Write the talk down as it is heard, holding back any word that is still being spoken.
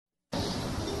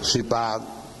Sripad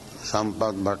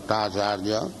Sampad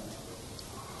Bhattacharya,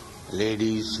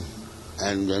 ladies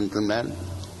and gentlemen,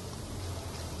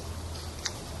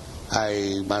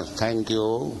 I must thank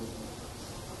you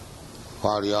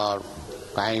for your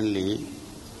kindly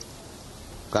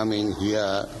coming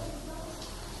here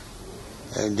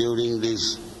during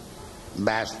this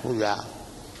Vyas Puja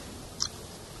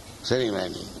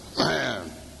ceremony.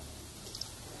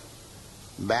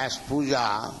 Vyas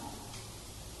Puja,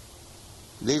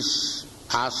 this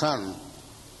asana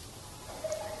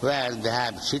where they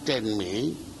have seated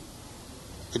me,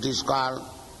 it is called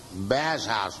Vyas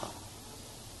asana.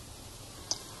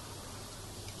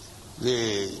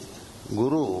 The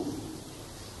Guru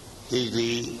is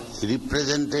the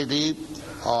representative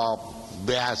of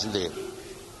Vyasdeva.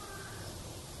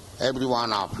 Every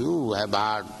one of you have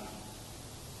heard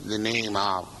the name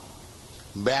of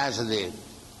Vyasdeva,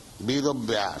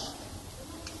 Vyas.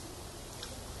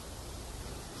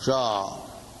 So,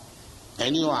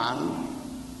 anyone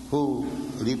who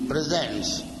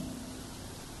represents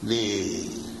the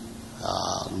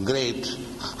great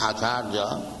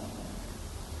Acharya,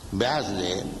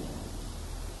 Vyasdeva,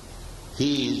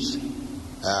 he is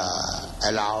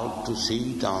allowed to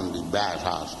sit on the Vyas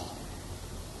asana.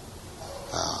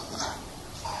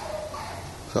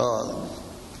 So,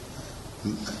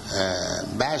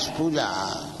 Vyas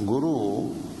Puja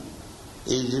Guru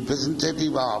is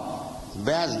representative of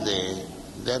Vyasdeva,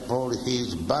 therefore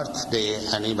his birthday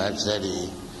anniversary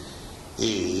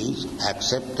is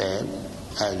accepted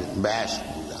as Vyas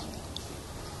Puja.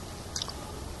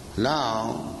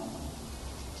 Now,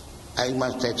 I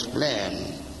must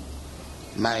explain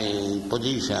my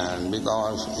position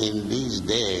because in these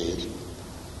days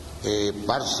a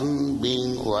person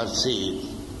being worshipped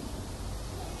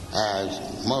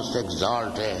as most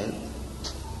exalted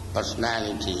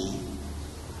personality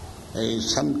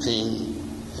is something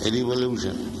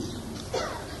revolutionary,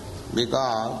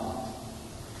 because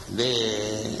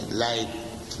they like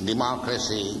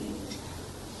democracy,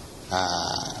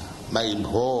 by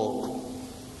vote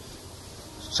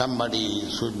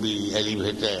somebody should be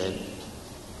elevated,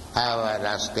 however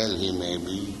rascal he may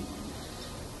be.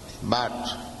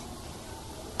 But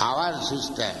our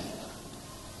system,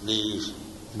 the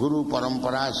Guru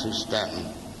Parampara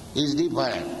system, is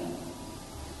different.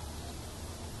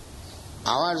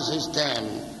 Our system,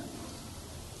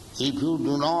 if you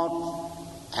do not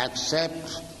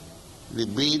accept the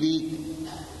Vedic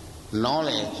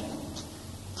knowledge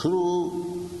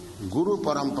through Guru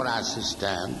Parampara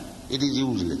system, it is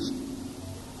useless.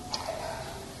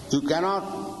 You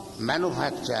cannot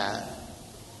manufacture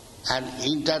an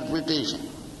interpretation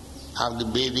of the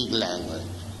Vedic language.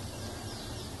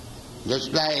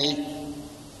 Just like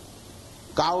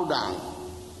cow dung.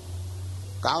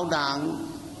 Cow dung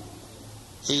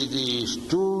is the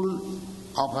stool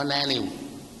of an animal.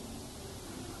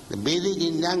 The Vedic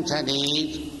injunction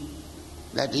is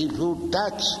that if you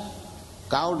touch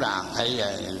cow dung,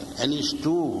 any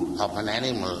stool of an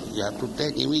animal, you have to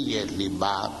take immediately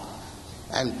bath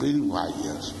and purify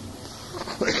yourself.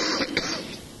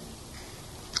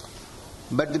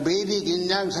 But the Vedic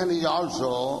injunction is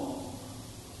also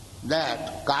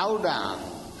that cow dung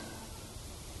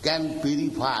can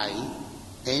purify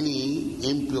any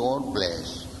impure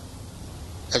place.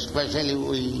 Especially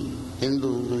we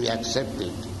Hindus, we accept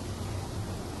it.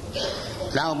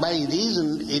 Now by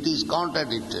reason it is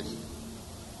contradictory.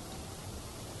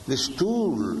 The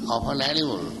stool of an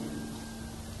animal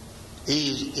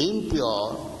is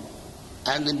impure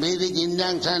and the Vedic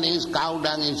injunction is cow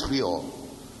dung is pure.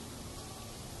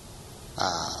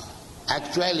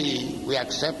 Actually, we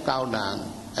accept cow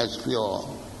dung as pure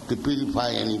to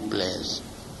purify any place.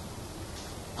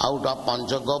 Out of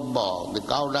Panchagobha, the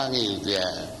cow dung is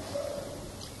there,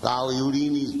 cow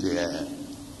urine is there.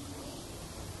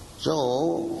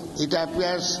 So, it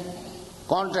appears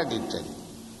contradictory,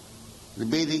 the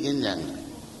Vedic injunction.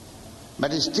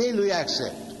 But still we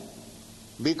accept,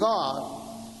 because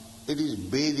it is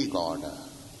Vedic order.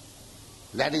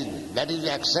 That is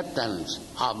the acceptance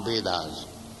of Vedas.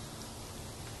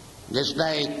 Just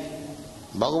like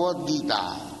Bhagavad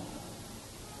Gita.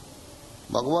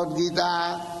 Bhagavad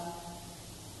Gita,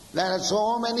 there are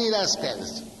so many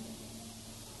rascals.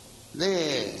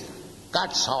 They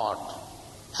cut short.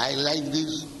 I like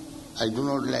this, I do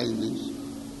not like this.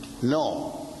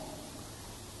 No.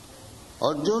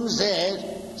 Arjuna says,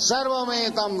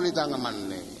 sarvam-ekam ritam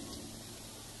manne.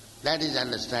 That is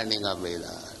understanding of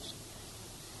Vedas.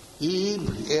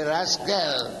 If a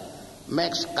rascal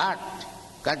makes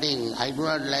cutting, I do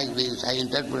not like this, I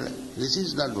interpret, this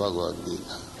is not Bhagavad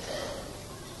Gita.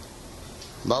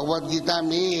 Bhagavad Gita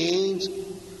means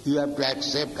You have to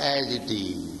accept as it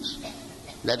is.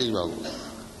 That is Bhagavad.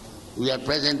 We are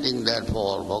presenting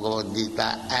therefore Bhagavad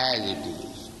Gita as it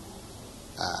is.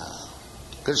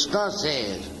 Kṛṣṇa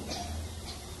says,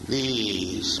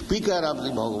 the speaker of the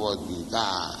Bhagavad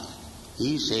Gita,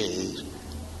 he says,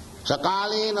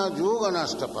 sakalena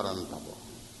yoganasta parantapa.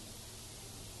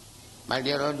 My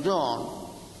dear Arjuna,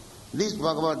 this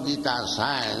Bhagavad Gita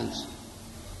science,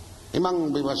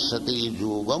 imang vivassati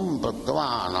yogam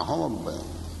prattvan aham.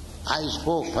 I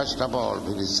spoke first of all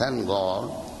to the Sun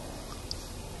God,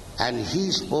 and he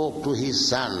spoke to his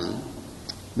son,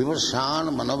 vivassan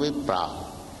manovipra,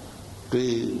 to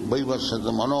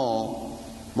vivassata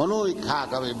mano ikha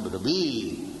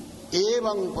kavibravi,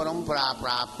 evaṁ parampara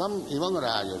praptam evaṁ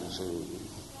rajarse.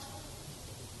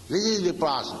 This is the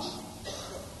process.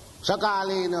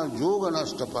 Sakalena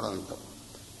yoganasta parantapa.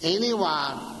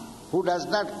 Anyone who does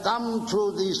not come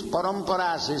through this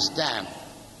parampara system,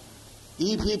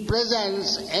 if he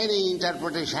presents any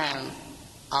interpretation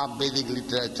of Vedic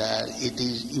literature, it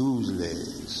is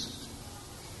useless.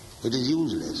 It is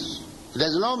useless. It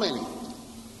has no meaning.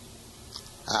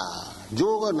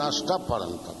 Yoga nasta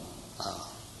parantam.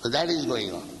 So that is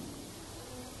going on.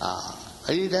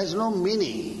 It has no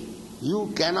meaning.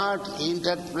 You cannot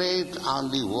interpret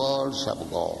on the words of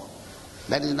God.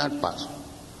 That is not possible.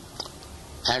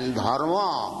 And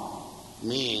dharma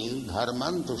means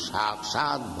dharmantu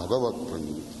sakshat bhagavat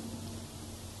pranita.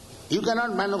 You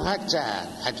cannot manufacture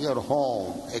at your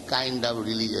home a kind of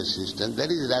religious system. That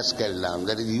is rascaldom,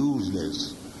 that is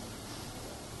useless.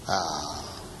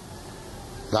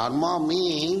 Dharma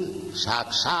means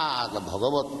sakshat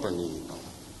bhagavat pranita.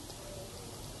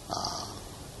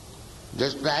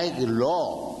 Just like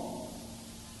law.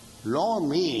 Law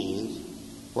means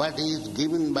what is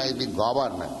given by the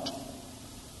government.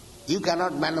 You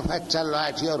cannot manufacture law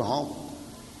at your home.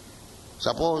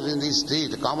 Suppose in the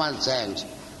street, common sense,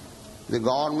 the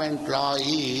government law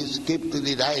is keep to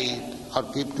the right or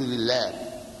keep to the left.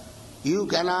 You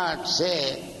cannot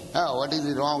say, oh, what is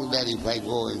wrong there if I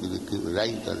go into the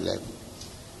right or left?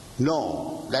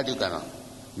 No, that you cannot.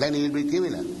 Then you will be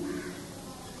criminal.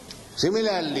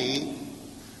 Similarly,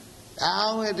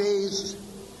 nowadays,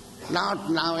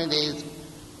 not nowadays,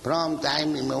 from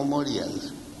time immemorial,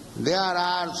 there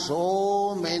are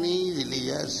so many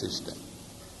religious systems.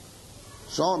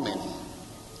 So many.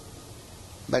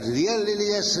 But real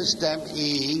religious system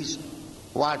is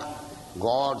what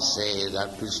God says or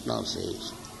Kṛṣṇa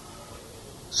says.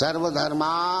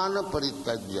 Sarva-dharmān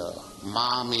parityajya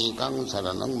ekaṁ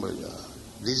śaraṇaṁ vraja.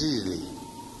 This is religion.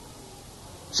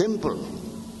 Simple.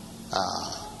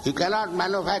 You cannot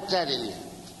manufacture religion.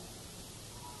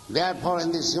 Therefore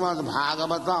in the Srimad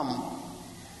Bhagavatam,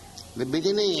 the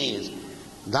beginning is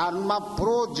dharma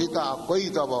projita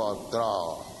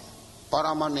kaitavatra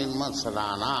paramanimma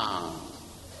śaraṇaṁ.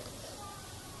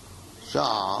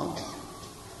 So,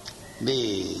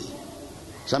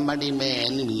 somebody may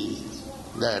envy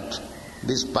that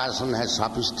this person has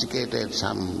sophisticated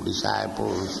some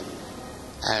disciples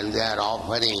and they are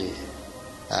offering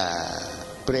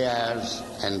prayers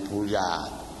and puja.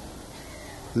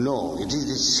 No, it is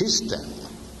the system.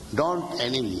 Don't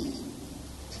envy.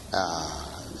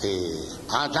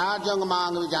 Ācāryam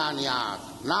māṅ vijāniyāt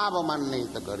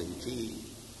nāvamannita garichi.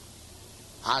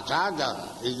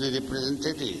 Ācārya is the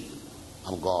representative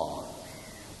of God.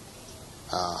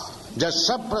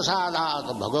 Deśa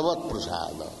prasadāt bhagavat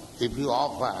prasada. If you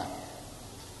offer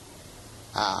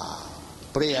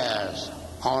prayers,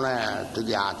 honor to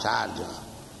the Ācārya,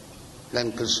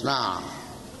 then Kṛṣṇa,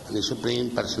 the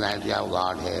Supreme Personality of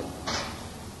Godhead,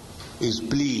 is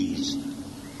pleased.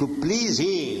 To please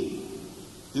Him,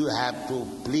 you have to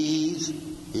please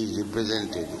His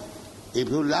representative. If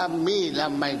you love me,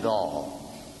 love my dog.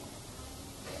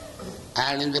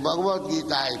 And in the Bhagavad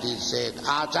Gita it is said,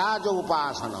 ācārya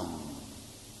upasanam.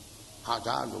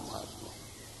 Ācārya upasanam.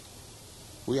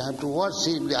 We have to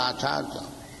worship the Ācārya.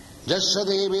 Deśa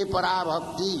devi para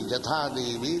bhakti, yatha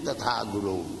devi tatha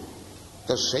guru.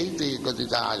 Tasyaite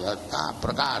katitaya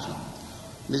prakasa.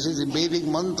 This is the Vedic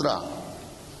mantra.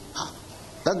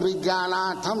 Tad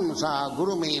vijñānatham sa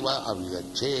gurumeva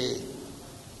avijacche.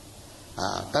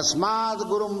 Tasmād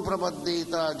gurum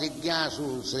prapaddita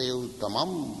jigñāsu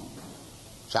sreyuttamam.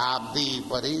 Shabdi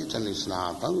parecha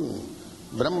nisnātam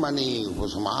brahmani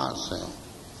upasamāsa.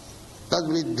 Tad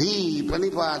vidhi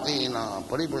pranipātena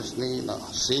pariprasnena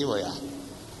sevaya.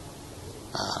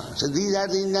 So these are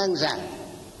the injunctions.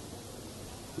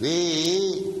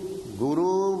 The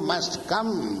Guru must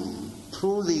come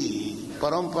through the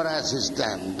parampara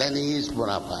system, then he is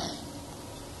bona fide.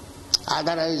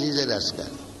 Otherwise he is a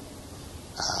rascal.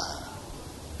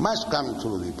 must come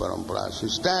through the parampara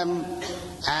system,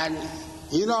 and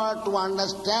in order to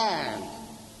understand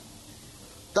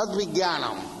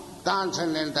tad-vijnanam,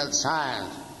 transcendental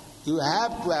science, you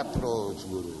have to approach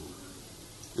Guru.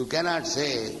 You cannot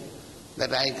say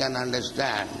that I can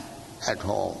understand at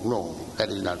home. No, that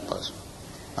is not possible.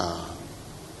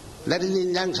 That is the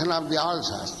injunction of the all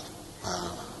Shastra.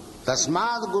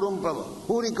 Tasmad Gurum Prabhu.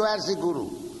 Who requires the Guru?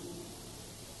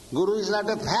 Guru is not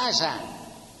a fashion.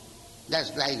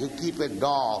 Just like you keep a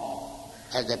dog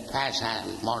as a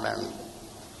fashion, modern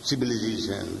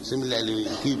civilization. Similarly,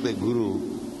 you keep a Guru.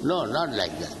 No, not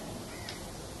like that.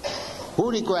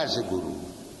 Who requires a Guru?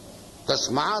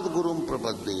 Tasmad Gurum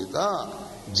Prapaddeta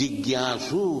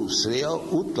Jigyasu Sreya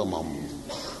Uttamam.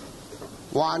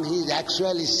 One who is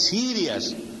actually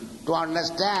serious to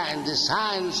understand the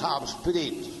science of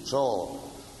spirit. So,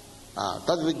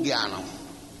 tad-vijnanam,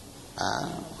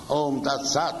 Om Tat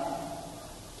Sat,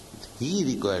 he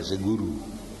requires a Guru.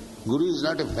 Guru is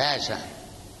not a fashion.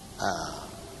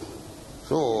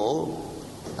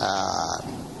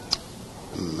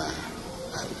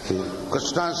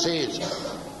 Kṛṣṇa says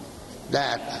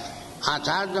that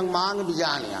ācārya māng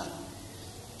vijānya,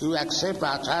 you accept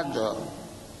Acharya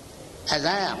as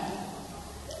I am.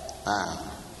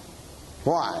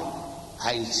 Why?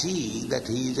 I see that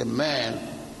he is a man,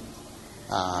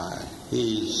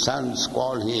 his sons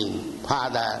call him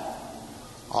father,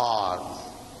 or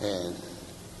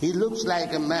he looks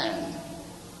like a man.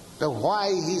 So why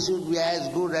he should be as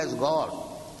good as God?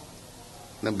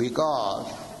 No, because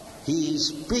he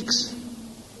speaks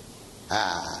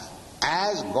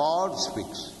as God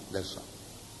speaks. That's all.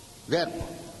 Therefore,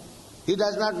 he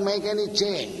does not make any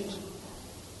change.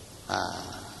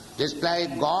 Just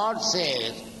like God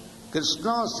says,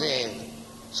 Kṛṣṇa says,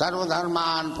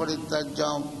 sarva-dharmān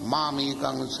parityajya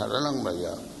ekaṁ śaraṇaṁ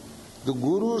vraja. The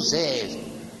Guru says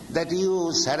that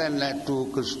you surrender to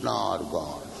Kṛṣṇa or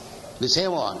God. The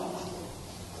same one.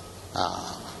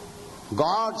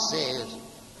 God says,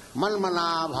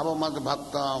 man-manā bhava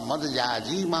mad-bhakto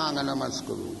mad-yājī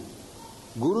namaskuru.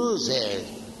 Guru says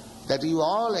that you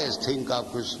always think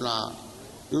of Kṛṣṇa,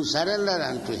 you surrender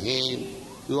unto him,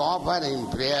 you offer him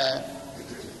prayer,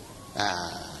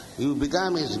 you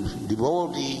become his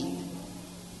devotee.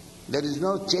 There is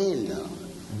no change now.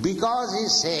 Because he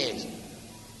says,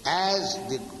 as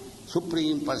the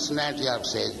Supreme Personality of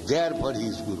says, therefore he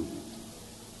is Guru.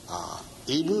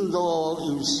 Even though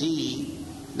you see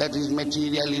that he is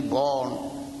materially born,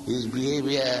 his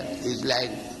behavior is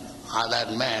like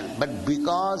other men, but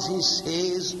because he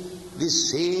says the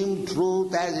same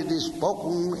truth as it is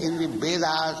spoken in the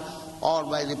Vedas or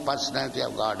by the personality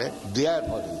of Godhead,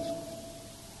 therefore he is.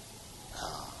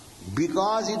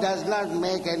 Because he does not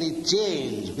make any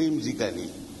change whimsically,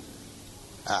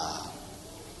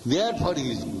 therefore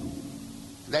he is Guru.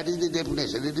 That is the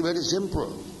definition. It is very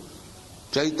simple.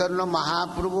 Caitanya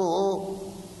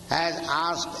Mahāprabhu has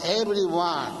asked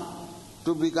everyone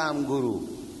to become Guru.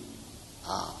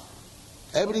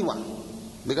 Everyone.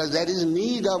 Because there is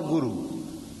need of Guru.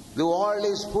 The world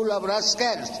is full of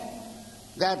rascals.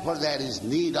 Therefore there is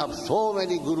need of so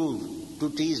many Gurus to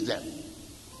teach them.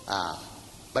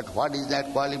 But what is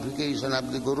that qualification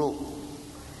of the Guru?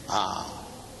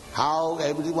 How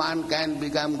everyone can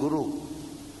become Guru?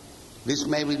 This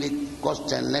may be the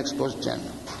question, next question.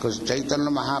 Because Caitanya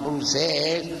Mahāprabhu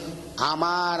says,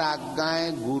 āmāra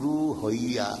ājñāya guru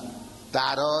hañā,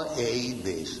 tāra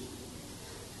deśa.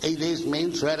 Deśa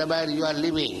means wherever you are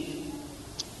living,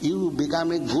 you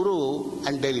become a Guru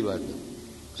and deliver them.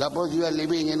 Suppose you are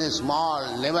living in a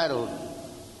small neighborhood,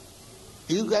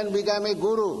 you can become a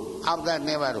Guru of that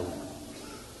neighborhood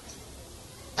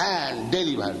and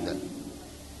deliver them.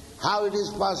 How it is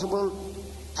possible?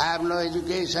 I have no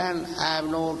education, I have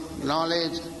no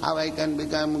knowledge, how I can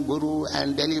become Guru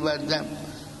and deliver them?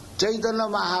 Caitanya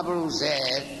Mahāprabhu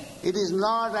said, it is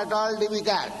not at all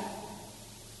difficult.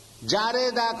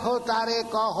 Yāre dekha, tāre,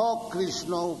 kaha,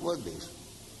 Kṛṣṇa upadeśa.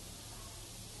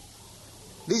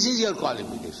 This is your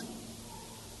qualification.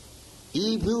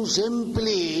 If you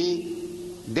simply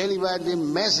deliver the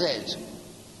message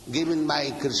given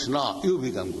by Kṛṣṇa, you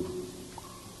become Guru.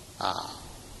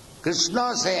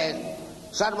 Kṛṣṇa said,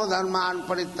 sarva-dharmān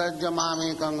parityajya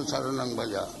ekaṁ śaraṇaṁ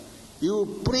vraja.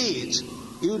 You preach,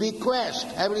 you request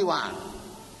everyone,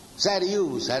 sir,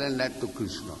 you surrender to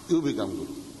Kṛṣṇa, you become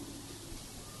Guru.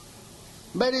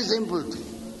 Very simple thing.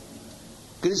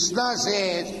 Kṛṣṇa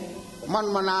says,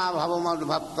 man-manā bhava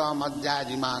mad-bhakto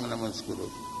mad-yājī namaskuru.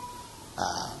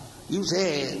 You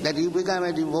say that you become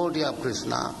a devotee of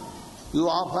Kṛṣṇa, you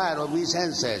offer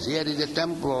obeisances. Here is a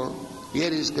temple,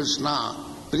 here is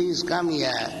Kṛṣṇa, please come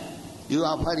here. You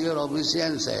offer your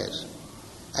obeisances.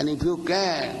 And if you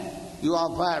can, you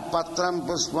offer patraṁ,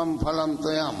 puṣpaṁ, phalaṁ,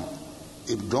 toyaṁ.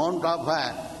 If don't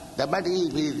offer, but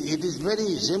it is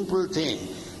very simple thing.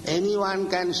 Anyone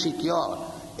can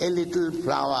secure a little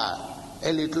flower,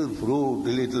 a little fruit, a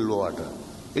little water.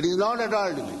 It is not at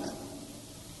all difficult.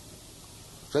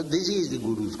 So this is the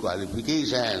Guru's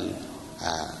qualification.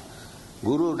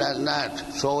 Guru does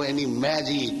not show any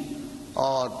magic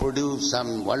or produce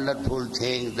some wonderful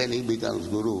thing, then he becomes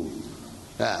Guru.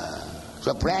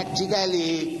 So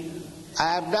practically,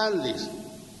 I have done this.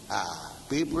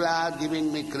 People are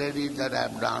giving me credit that I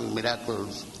have done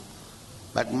miracles.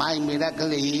 But my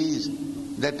miracle is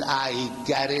that I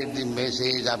carried the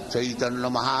message of Caitanya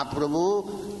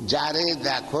Mahāprabhu, Yāre,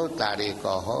 dekha, tāre,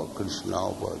 kaha,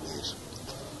 Kṛṣṇa upadeśa.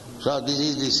 So this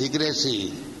is the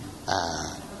secrecy.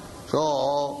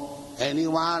 So any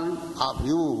one of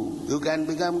you can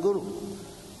become Guru.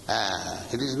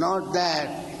 It is not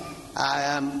that I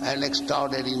am an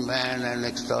extraordinary man, an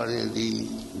extraordinary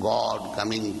God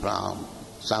coming from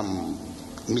some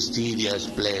mysterious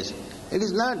place. It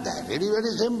is not that. It is a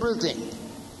very simple thing.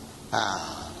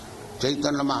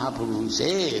 Caitanya Mahāprabhu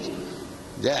says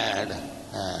that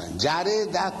Yāre,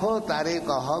 dekha, tāre,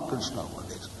 kaha, Kṛṣṇa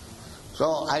upadeśa.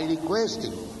 So I request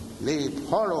you, they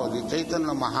follow the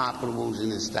Caitanya Mahāprabhu's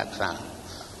instruction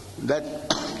that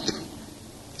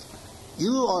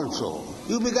you also,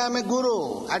 you become a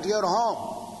Guru at your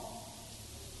home.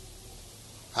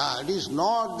 It is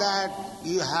not that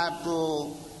you have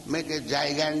to make a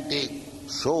gigantic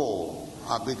show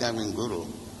of becoming Guru.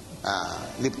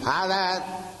 The father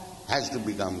has to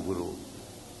become Guru.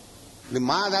 The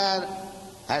mother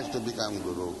has to become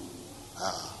Guru.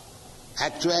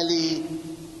 Actually,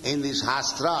 in this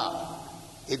Shastra,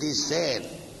 it is said,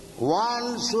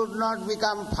 one should not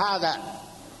become father,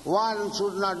 one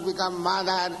should not become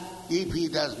mother if he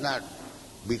does not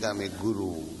become a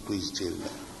Guru to his children.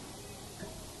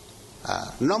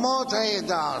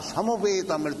 Namochayata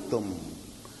samupeta mrityum.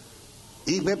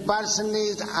 If a person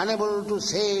is unable to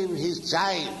save his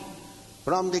child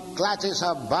from the clutches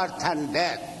of birth and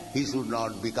death, he should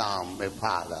not become a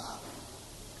father.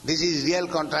 This is real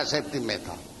contraceptive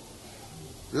method.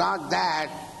 Not that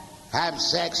have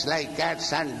sex like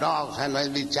cats and dogs and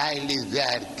when the child is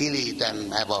there, kill it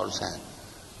and abortion.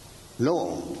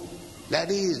 No, that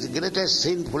is the greatest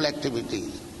sinful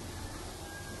activity.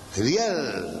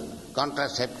 Real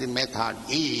contraceptive method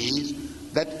is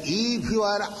that if you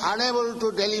are unable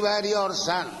to deliver your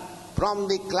son from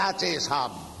the clutches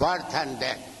of birth and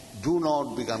death, do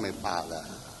not become a father.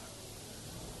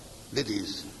 That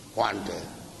is wanted.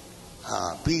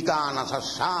 Pita na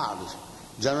sasya,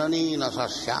 janani na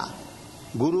sasya,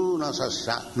 guru na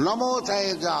sasya, namo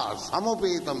chayaja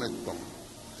samupeta mrityum.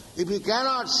 If you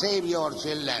cannot save your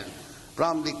children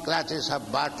from the clutches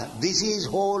of birth, this is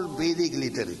whole Vedic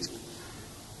literature.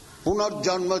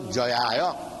 Punarjanma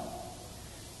jayāya.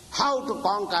 How to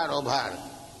conquer over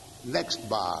next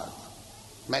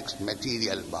birth, next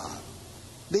material birth.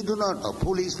 They do not know.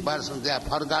 Foolish persons, they have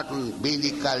forgotten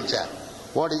Vedic culture.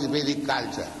 What is Vedic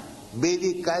culture?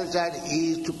 Vedic culture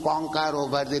is to conquer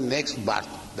over the next birth,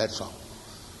 that's all.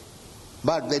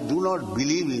 But they do not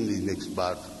believe in the next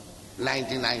birth.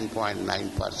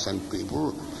 99.9%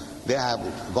 people, they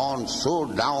have gone so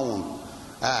down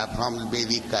from the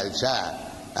Vedic culture.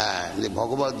 The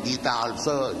Bhagavad Gita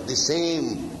also, the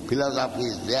same philosophy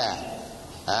is there.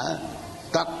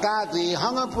 Taktati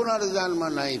hanga punarjanma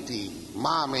naiti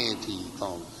mameti.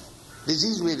 This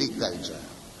is Vedic culture.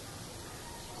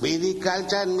 Vedic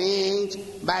culture means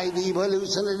by the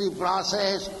evolutionary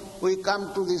process we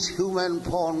come to this human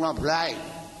form of life.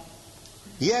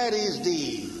 Here is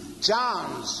the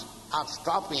chance of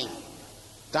stopping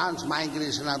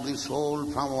transmigration of the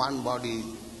soul from one body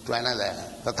to another.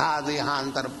 Tatha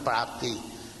dehantar prapti.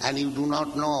 And you do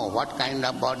not know what kind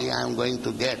of body I am going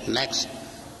to get next.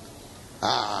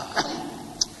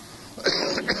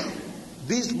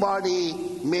 This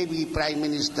body may be prime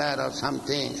minister or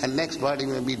something, and next body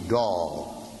may be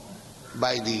dog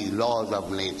by the laws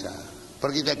of nature.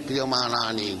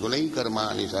 Pratyakshamanani gunai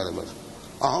karmani sarvas.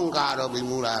 Ahankara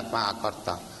vimurātmā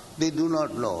karta. They do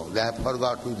not know. They have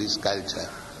forgotten this culture.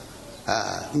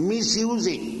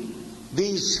 Misusing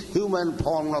this human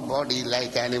form of body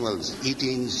like animals,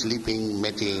 eating, sleeping,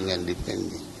 mating and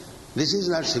depending. This is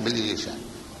not civilization.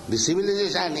 The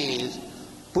civilization is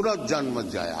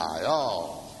punarjanma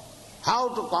jayāya. How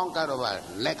to conquer over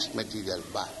next material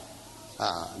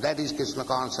birth. That is Kṛṣṇa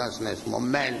consciousness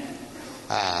movement.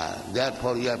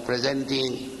 Therefore you are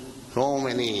presenting so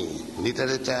many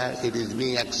literature. It is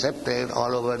being accepted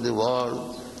all over the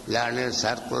world. Learned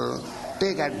circle.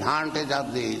 Take advantage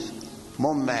of this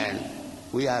movement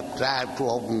we have tried to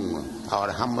open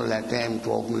our humble attempt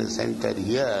to open a center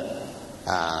here.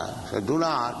 So do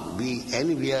not be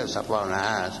envious upon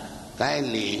us.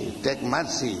 Kindly take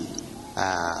mercy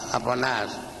upon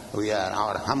us. We are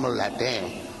our humble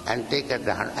attempt and take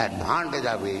advantage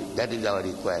of it. That is our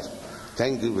request.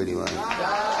 Thank you very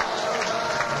much.